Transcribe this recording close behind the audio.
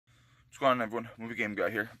going on, everyone? Movie Game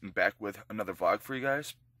Guy here. I'm back with another vlog for you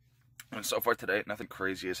guys. And so far today, nothing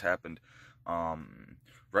crazy has happened.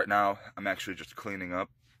 Right now, I'm actually just cleaning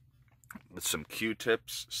up with some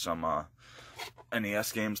Q-tips, some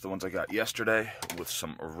NES games, the ones I got yesterday, with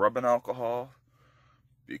some rubbing alcohol,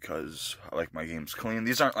 because I like my games clean.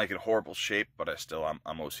 These aren't like in horrible shape, but I'm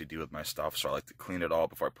OCD with my stuff, so I like to clean it all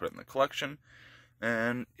before I put it in the collection.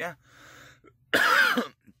 And yeah.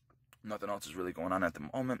 Nothing else is really going on at the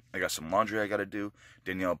moment. I got some laundry I gotta do.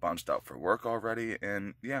 Danielle bounced out for work already,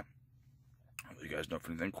 and yeah. I'll let you guys know if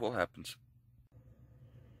anything cool happens.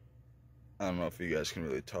 I don't know if you guys can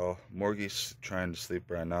really tell. Morgie's trying to sleep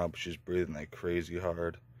right now, but she's breathing like crazy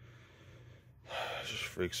hard. It just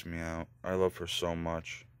freaks me out. I love her so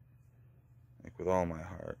much. Like with all my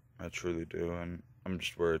heart. I truly do, and I'm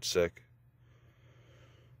just worried sick.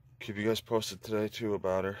 Keep you guys posted today too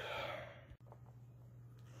about her.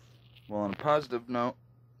 Well, on a positive note,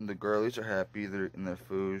 the girlies are happy. They're eating their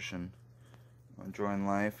food and enjoying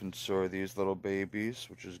life, and so are these little babies,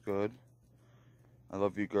 which is good. I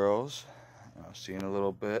love you girls. I'll see you in a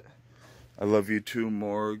little bit. I love you too,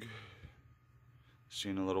 Morg. See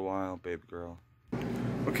you in a little while, baby girl.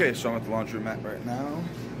 Okay, so I'm at the laundromat right now.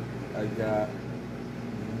 I got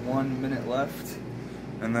 1 minute left,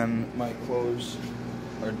 and then my clothes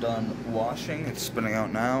are done washing. It's spinning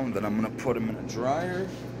out now, and then I'm gonna put them in a dryer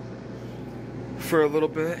for a little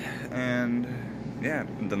bit, and yeah,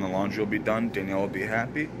 and then the laundry will be done. Danielle will be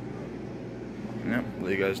happy. Yeah,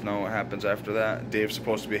 let you guys know what happens after that. Dave's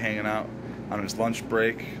supposed to be hanging out on his lunch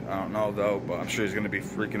break. I don't know though, but I'm sure he's gonna be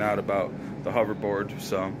freaking out about the hoverboard,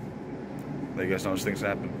 so let you guys know as things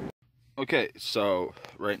happen. Okay, so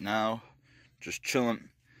right now, just chilling.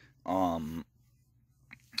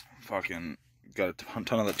 Fucking got a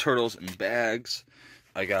ton of the turtles in bags.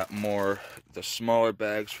 I got the smaller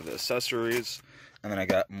bags for the accessories, and then I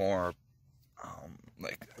got more,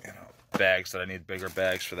 bags that I need bigger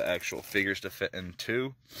bags for the actual figures to fit in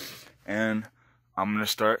too. And I'm gonna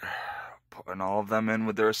start putting all of them in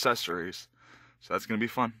with their accessories. So that's gonna be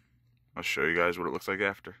fun. I'll show you guys what it looks like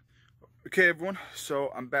after. Okay, everyone.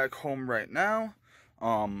 So I'm back home right now.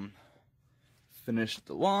 Finished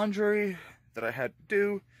the laundry that I had to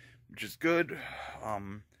do, which is good.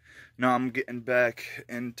 Now I'm getting back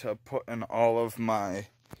into putting all of my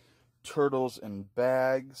turtles in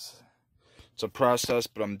bags. It's a process,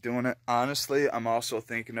 but I'm doing it. Honestly, I'm also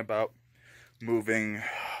thinking about moving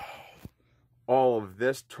all of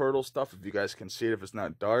this turtle stuff, if you guys can see it, if it's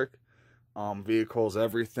not dark, vehicles,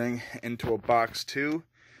 everything, into a box too,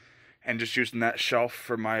 and just using that shelf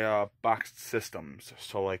for my boxed systems.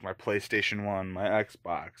 So like my PlayStation 1, my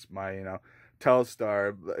Xbox, my,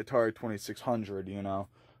 Telstar, Atari 2600,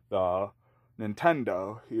 the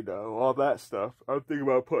Nintendo, all that stuff. I'm thinking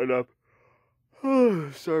about putting up,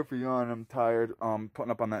 sorry for yawning, I'm tired,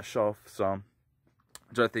 putting up on that shelf, so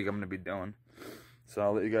that's what I think I'm going to be doing. So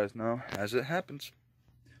I'll let you guys know as it happens.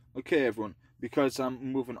 Okay, everyone, because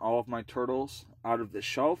I'm moving all of my turtles out of the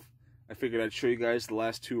shelf, I figured I'd show you guys the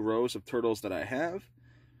last 2 rows of turtles that I have.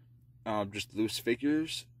 Just loose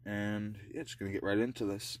figures, and yeah, just going to get right into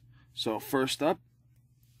this. So first up,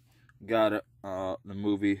 got the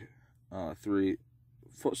movie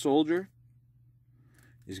 3-foot soldier.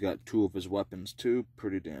 He's got 2 of his weapons too,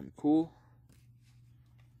 pretty damn cool.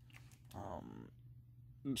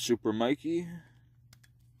 Super Mikey,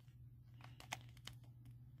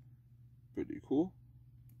 pretty cool.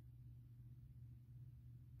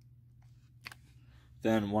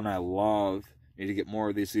 Then one I love, need to get more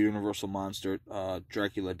of these, the Universal Monster,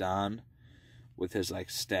 Dracula Don, with his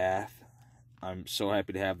staff. I'm so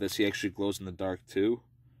happy to have this. He actually glows in the dark too.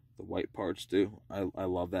 The white parts do. I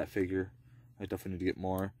love that figure. I definitely need to get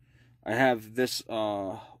more. I have this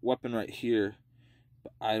weapon right here,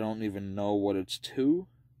 but I don't even know what it's to.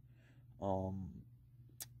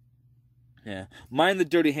 Yeah. Mind the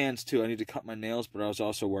dirty hands too. I need to cut my nails, but I was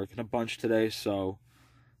also working a bunch today, so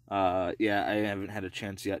yeah, I haven't had a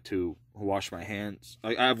chance yet to wash my hands.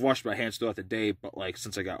 I've washed my hands throughout the day, but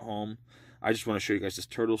since I got home, I just want to show you guys this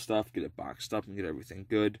turtle stuff, get it boxed up and get everything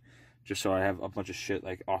good, just so I have a bunch of shit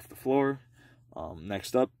off the floor.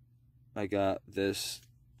 Next up, I got this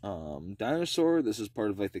dinosaur. This is part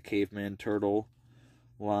of the caveman turtle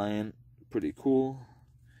line. Pretty cool.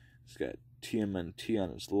 It's got TMNT on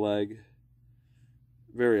its leg.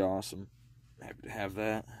 Very awesome. Happy to have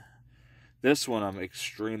that. This one I'm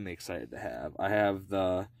extremely excited to have. I have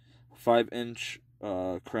the 5-inch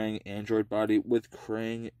Krang Android body with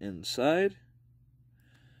Krang inside.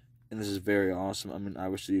 And this is very awesome. I mean,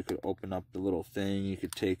 obviously you could open up the little thing. You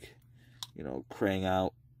could take, Krang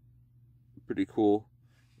out. Pretty cool.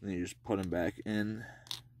 And then you just put him back in.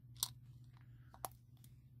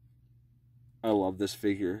 I love this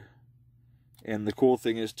figure. And the cool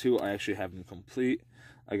thing is, too, I actually have him complete.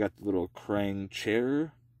 I got the little Krang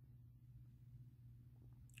chair,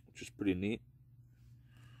 which is pretty neat.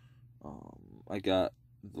 I got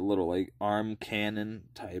the little, like, arm cannon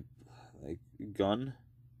type, like, gun.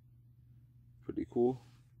 Pretty cool.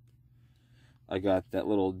 I got that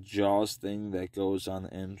little Jaws thing that goes on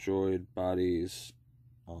the android body's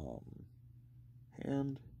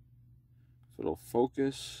hand. If it'll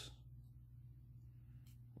focus.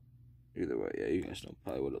 Either way, yeah, you guys know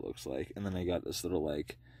probably what it looks like. And then I got this little,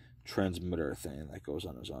 like, transmitter thing that goes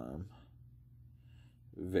on his arm.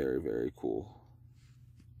 Very, very cool.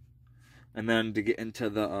 And then to get into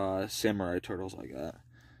the samurai turtles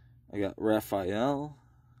I got Raphael.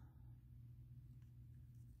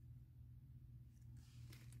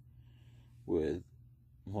 With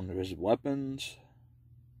one of his weapons.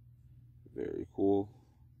 Very cool.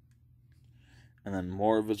 And then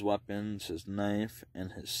more of his weapons, his knife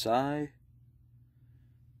and his sai.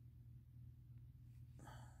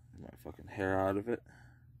 Get my fucking hair out of it.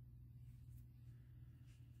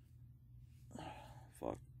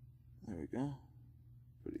 Fuck. There we go.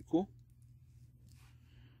 Pretty cool.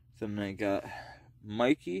 Then I got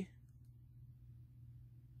Mikey.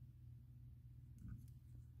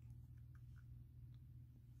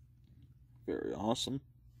 Very awesome.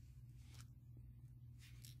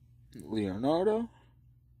 Leonardo.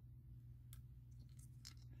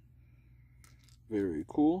 Very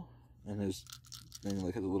cool. And his thing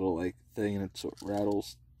like has a little like thing and it sort of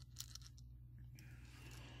rattles.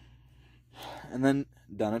 And then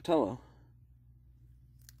Donatello.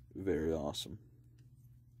 Very awesome.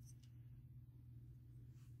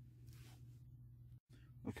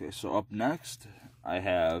 Okay, so up next I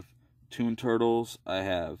have Toon Turtles. I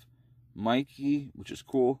have Mikey, which is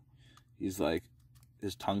cool. He's like,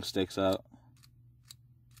 his tongue sticks out.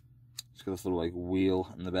 He's got this little like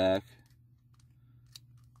wheel in the back.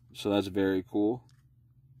 So that's very cool.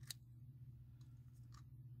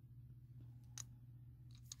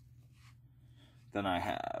 Then I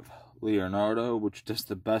have Leonardo, which does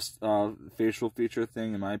the best facial feature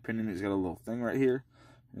thing in my opinion. He's got a little thing right here.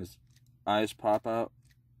 His eyes pop out.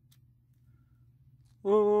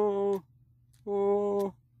 Oh,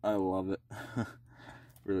 oh. I love it.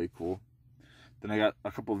 Really cool. Then I got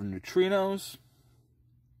a couple of neutrinos,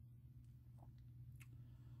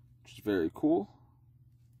 which is very cool.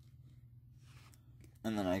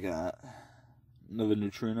 And then I got another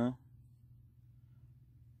neutrino.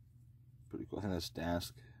 Pretty cool. I think that's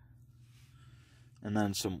Dask. And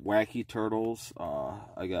then some wacky turtles.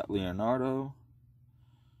 I got Leonardo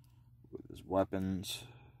with his weapons.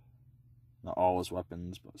 Not all his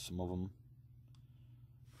weapons, but some of them.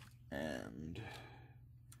 And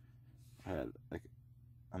I had like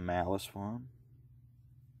a malice for him.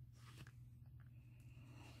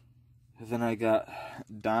 And then I got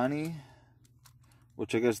Donnie,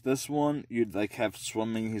 which I guess this one you'd like have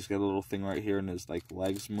swimming. He's got a little thing right here and his like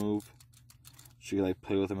legs move. So you like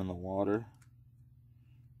play with him in the water.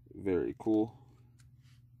 Very cool.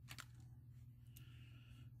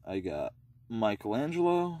 I got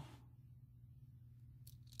Michelangelo.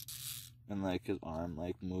 And like his arm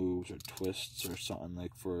like moves or twists or something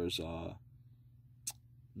like for his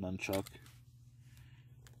nunchuck.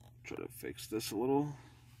 Try to fix this a little.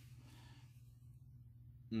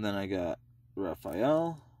 And then I got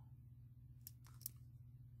Raphael.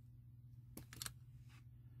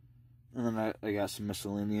 And then I got some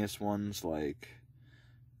miscellaneous ones like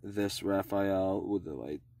this Raphael with the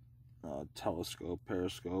like telescope,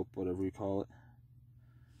 periscope, whatever you call it.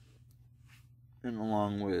 And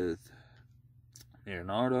along with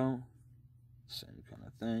Leonardo, same kind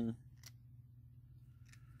of thing.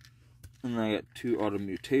 And then I got two auto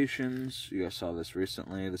mutations. You guys saw this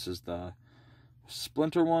recently. This is the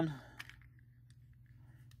Splinter one.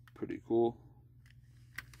 Pretty cool.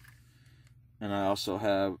 And I also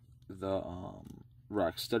have the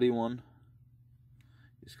Rocksteady one.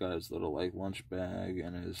 He's got his little like lunch bag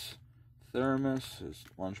and his thermos, his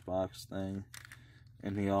lunchbox thing.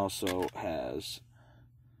 And he also has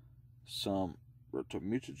some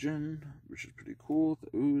Rotomutagen, which is pretty cool.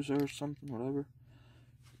 The ooze or something, whatever.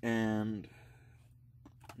 And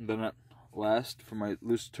then at last, for my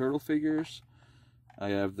loose turtle figures, I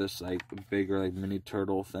have this like bigger like mini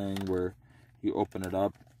turtle thing where you open it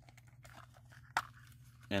up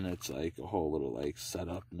and it's like a whole little like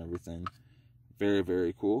setup and everything. Very,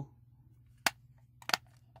 very cool.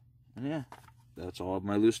 And yeah, that's all of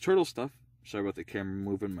my loose turtle stuff. Sorry about the camera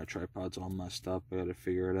moving. My tripod's all messed up. I gotta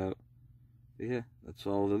figure it out. Yeah, that's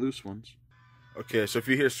all the loose ones. Okay, so if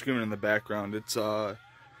you hear screaming in the background, it's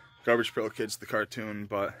Garbage Pail Kids, the cartoon,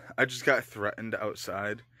 but I just got threatened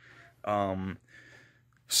outside.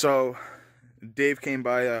 So Dave came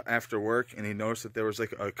by after work, and he noticed that there was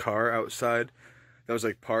like a car outside that was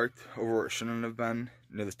like parked over where it shouldn't have been,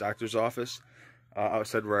 near this doctor's office,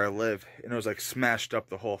 outside where I live, and it was like smashed up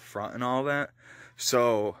the whole front and all that.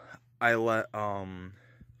 So I let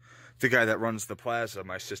the guy that runs the plaza,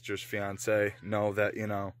 my sister's fiance, know that, you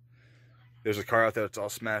know, there's a car out there that's all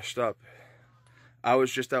smashed up. I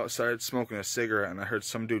was just outside smoking a cigarette, and I heard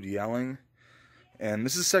some dude yelling, and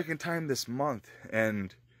this is the second time this month,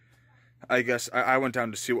 and I guess I went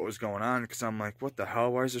down to see what was going on, because I'm like, what the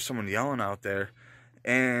hell, why is there someone yelling out there?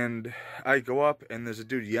 And I go up, and there's a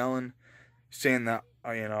dude yelling, saying that,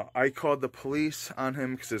 you know, I called the police on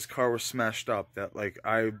him because his car was smashed up, that, like,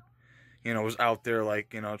 I, you know, was out there,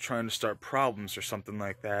 like, you know, trying to start problems or something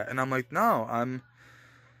like that. And I'm like, no,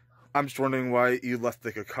 I'm just wondering why you left,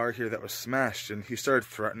 like, a car here that was smashed. And he started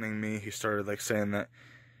threatening me. He started, like, saying that,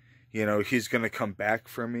 you know, he's gonna come back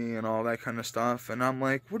for me and all that kind of stuff. And I'm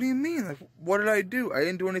like, what do you mean? Like, what did I do? I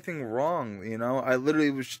didn't do anything wrong, you know? I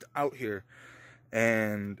literally was just out here.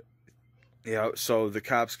 And, yeah, so the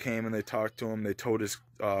cops came and they talked to him. They towed his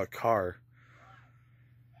car.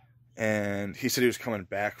 And he said he was coming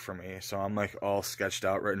back for me. So I'm, like, all sketched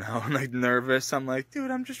out right now and, like, nervous. I'm like,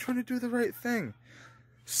 dude, I'm just trying to do the right thing.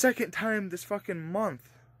 Second time this fucking month.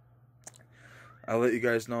 I'll let you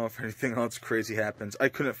guys know if anything else crazy happens. I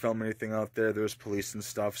couldn't film anything out there. There was police and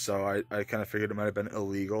stuff, so I kind of figured it might have been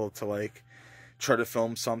illegal to, like, try to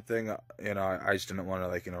film something. You know, I just didn't want to,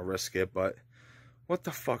 like, you know, risk it. But what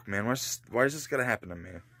the fuck, man? Why is this gonna happen to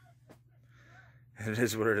me? It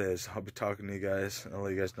is what it is. I'll be talking to you guys. I'll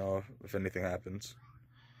let you guys know if anything happens.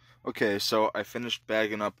 Okay, so I finished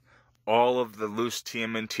bagging up all of the loose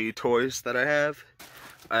TMNT toys that I have.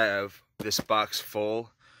 I have this box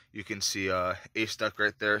full. You can see Ace Duck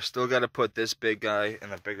right there. Still got to put this big guy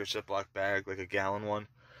in a bigger Ziploc bag, like a gallon one.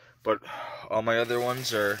 But all my other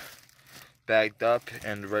ones are bagged up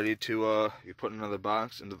and ready to be put in another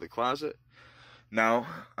box into the closet. Now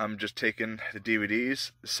I'm just taking the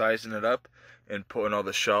DVDs, sizing it up, and putting all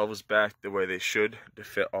the shelves back the way they should to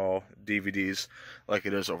fit all DVDs like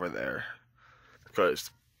it is over there.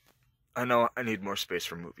 Because I know I need more space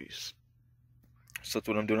for movies. So that's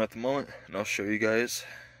what I'm doing at the moment, and I'll show you guys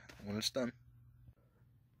when it's done.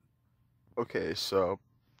 Okay, so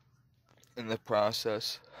in the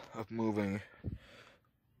process of moving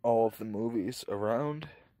all of the movies around,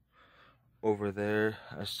 over there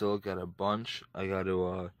I still got a bunch I got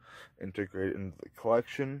to integrate into the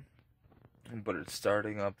collection, but it's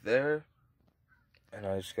starting up there, and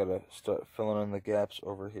I just gotta start filling in the gaps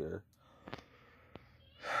over here.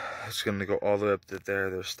 It's gonna go all the way up to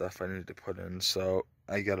there. There's stuff I need to put in, so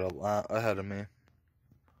I got a lot ahead of me.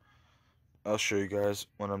 I'll show you guys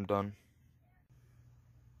when I'm done.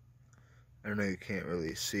 I know you can't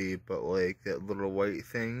really see, but like that little white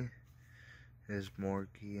thing is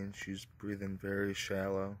Morgie, and she's breathing very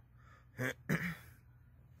shallow.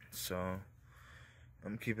 So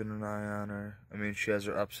I'm keeping an eye on her. I mean, she has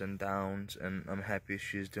her ups and downs, and I'm happy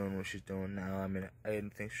she's doing what she's doing now. I mean, I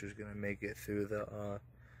didn't think she was gonna make it through the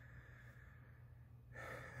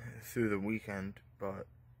weekend, but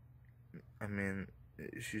I mean,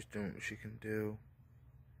 she's doing what she can do,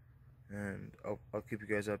 and I'll keep you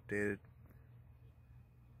guys updated.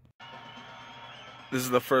 This is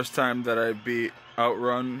the first time that I beat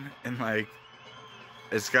Outrun in, like,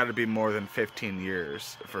 it's got to be more than 15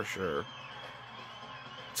 years for sure.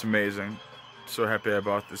 It's amazing. So happy I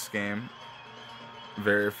bought this game.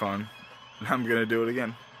 Very fun. I'm gonna do it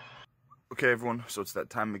again. Okay, everyone, so it's that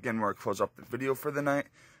time again where I close up the video for the night.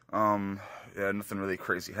 Yeah, nothing really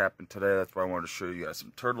crazy happened today. That's why I wanted to show you guys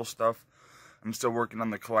some turtle stuff. I'm still working on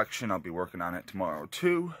the collection. I'll be working on it tomorrow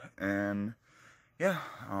too. And yeah,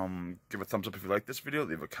 give a thumbs up if you like this video.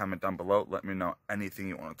 Leave a comment down below. Let me know anything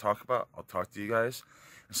you want to talk about. I'll talk to you guys.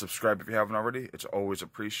 And subscribe if you haven't already. It's always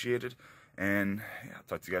appreciated. And yeah, I'll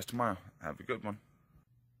talk to you guys tomorrow. Have a good one.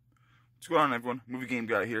 What's going on, everyone? Movie Game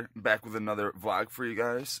Guy here, back with another vlog for you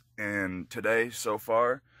guys. And today, so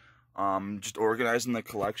far, just organizing the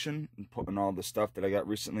collection and putting all the stuff that I got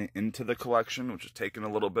recently into the collection, which is taking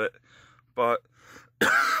a little bit. But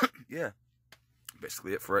yeah,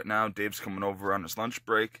 basically it for right now. Dave's coming over on his lunch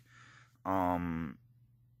break. I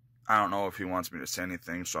don't know if he wants me to say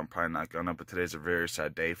anything, so I'm probably not gonna. But today's a very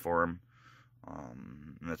sad day for him.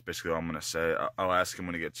 And that's basically all I'm going to say. I'll ask him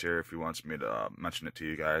when he gets here if he wants me to mention it to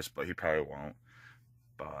you guys, but he probably won't.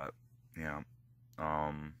 But, yeah.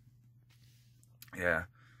 Yeah.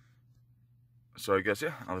 So I guess,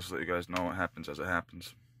 yeah, I'll just let you guys know what happens as it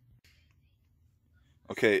happens.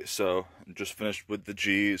 Okay, so just finished with the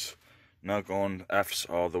G's, now going F's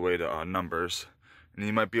all the way to numbers. And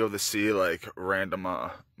you might be able to see like random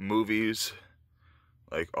movies,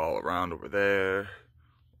 like all around over there,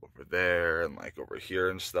 and like over here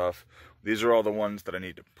and stuff. These are all the ones that I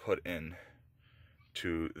need to put in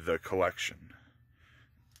to the collection.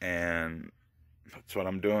 And that's what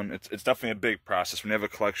I'm doing. It's definitely a big process. When you have a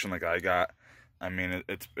collection like I got, I mean,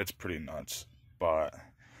 it's pretty nuts. But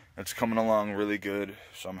it's coming along really good,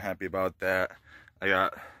 so I'm happy about that. I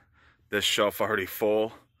got this shelf already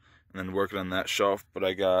full, and then working on that shelf, but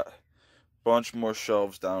I got a bunch more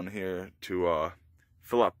shelves down here to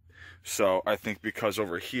fill up. So I think because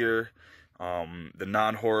over here, the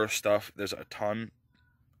non-horror stuff, there's a ton,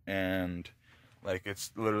 and like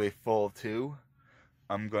it's literally full too.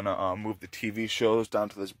 I'm gonna move the TV shows down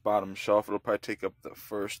to this bottom shelf. It'll probably take up the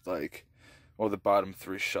first the bottom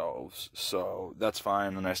 3 shelves, so that's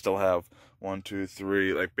fine. And I still have 1, 2,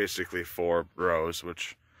 3, like basically 4 rows,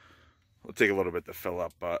 which will take a little bit to fill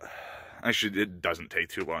up, but actually it doesn't take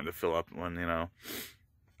too long to fill up when,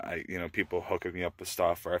 people hooking me up with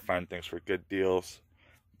stuff, or I find things for good deals.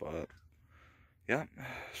 But yeah,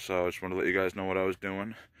 so I just wanted to let you guys know what I was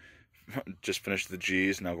doing. Just finished the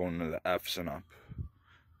G's, now going into the F's and up.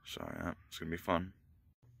 So yeah, it's gonna be fun.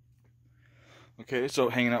 Okay, so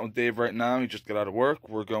hanging out with Dave right now. He just got out of work.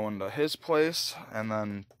 We're going to his place and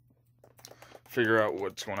then figure out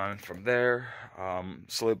what's going on from there.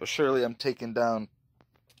 Slowly but surely, I'm taking down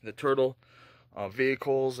the turtle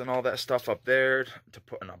vehicles and all that stuff up there to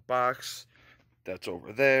put in a box that's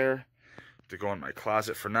over there to go in my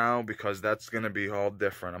closet for now, because that's going to be all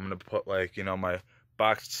different. I'm going to put my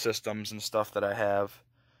boxed systems and stuff that I have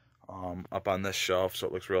up on this shelf, so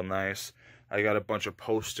it looks real nice. I got a bunch of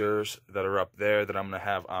posters that are up there that I'm going to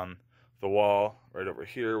have on the wall right over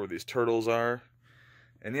here where these turtles are.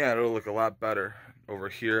 And yeah, it'll look a lot better. Over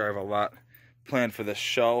here, I have a lot planned for this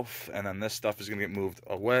shelf, and then this stuff is going to get moved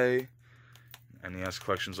away. And yes,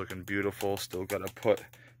 collection's looking beautiful. Still got to put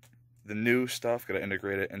the new stuff, got to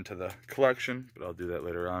integrate it into the collection, but I'll do that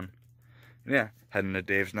later on. And yeah, heading to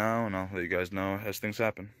Dave's now, and I'll let you guys know as things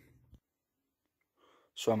happen.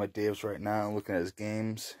 So I'm at Dave's right now, looking at his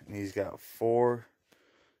games, and he's got 4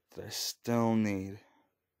 that I still need.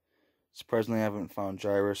 Surprisingly, I haven't found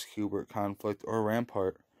Gyrus, Hubert, Conflict, or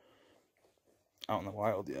Rampart out in the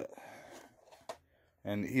wild yet.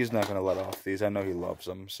 And he's not going to let off these. I know he loves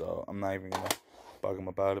them, so I'm not even going to bug him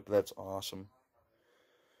about it, but that's awesome.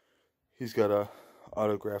 He's got a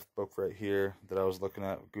autographed book right here that I was looking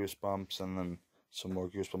at, Goosebumps, and then some more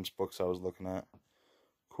Goosebumps books I was looking at.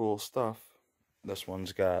 Cool stuff. This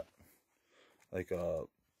one's got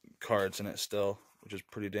cards in it still, which is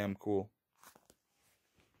pretty damn cool.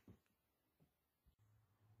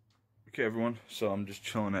 Okay, everyone, so I'm just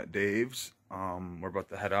chilling at Dave's. We're about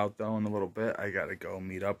to head out, though, in a little bit. I gotta go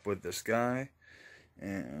meet up with this guy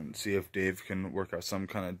and see if Dave can work out some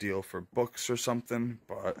kind of deal for books or something.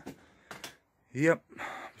 But, yep,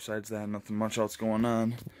 besides that, nothing much else going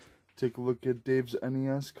on. Take a look at Dave's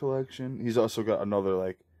NES collection. He's also got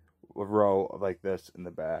another, row like this in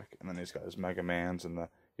the back. And then he's got his Mega Mans and the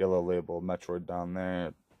yellow label Metroid down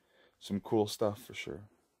there. Some cool stuff for sure.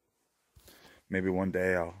 Maybe one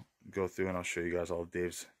day I'll go through and I'll show you guys all of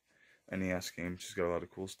Dave's NES games. He's got a lot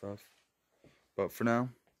of cool stuff. But for now,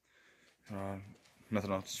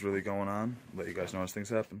 nothing else is really going on. I'll let you guys know as things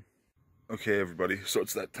happen. Okay, everybody, so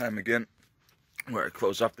it's that time again where I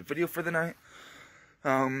close off the video for the night.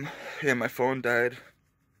 Yeah, my phone died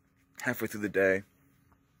halfway through the day,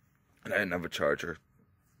 and I didn't have a charger.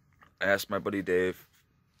 I asked my buddy Dave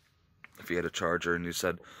if he had a charger, and he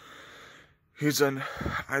said he's an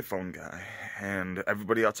iPhone guy, and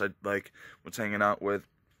everybody else I was hanging out with,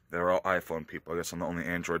 they were all iPhone people. I guess I'm the only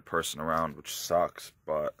Android person around, which sucks,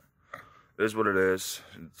 but it is what it is.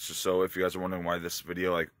 It's just, so if you guys are wondering why this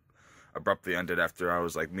video abruptly ended after I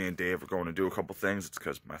was me and Dave were going to do a couple things, it's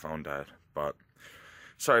because my phone died. But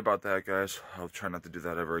sorry about that, guys. I'll try not to do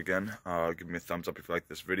that ever again. Give me a thumbs up if you like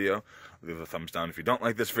this video. Leave a thumbs down if you don't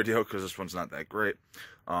like this video, because this one's not that great.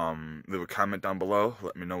 Leave a comment down below.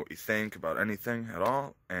 Let me know what you think about anything at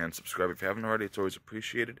all. And subscribe if you haven't already. It's always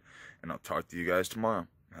appreciated. And I'll talk to you guys tomorrow.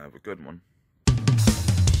 Have a good one.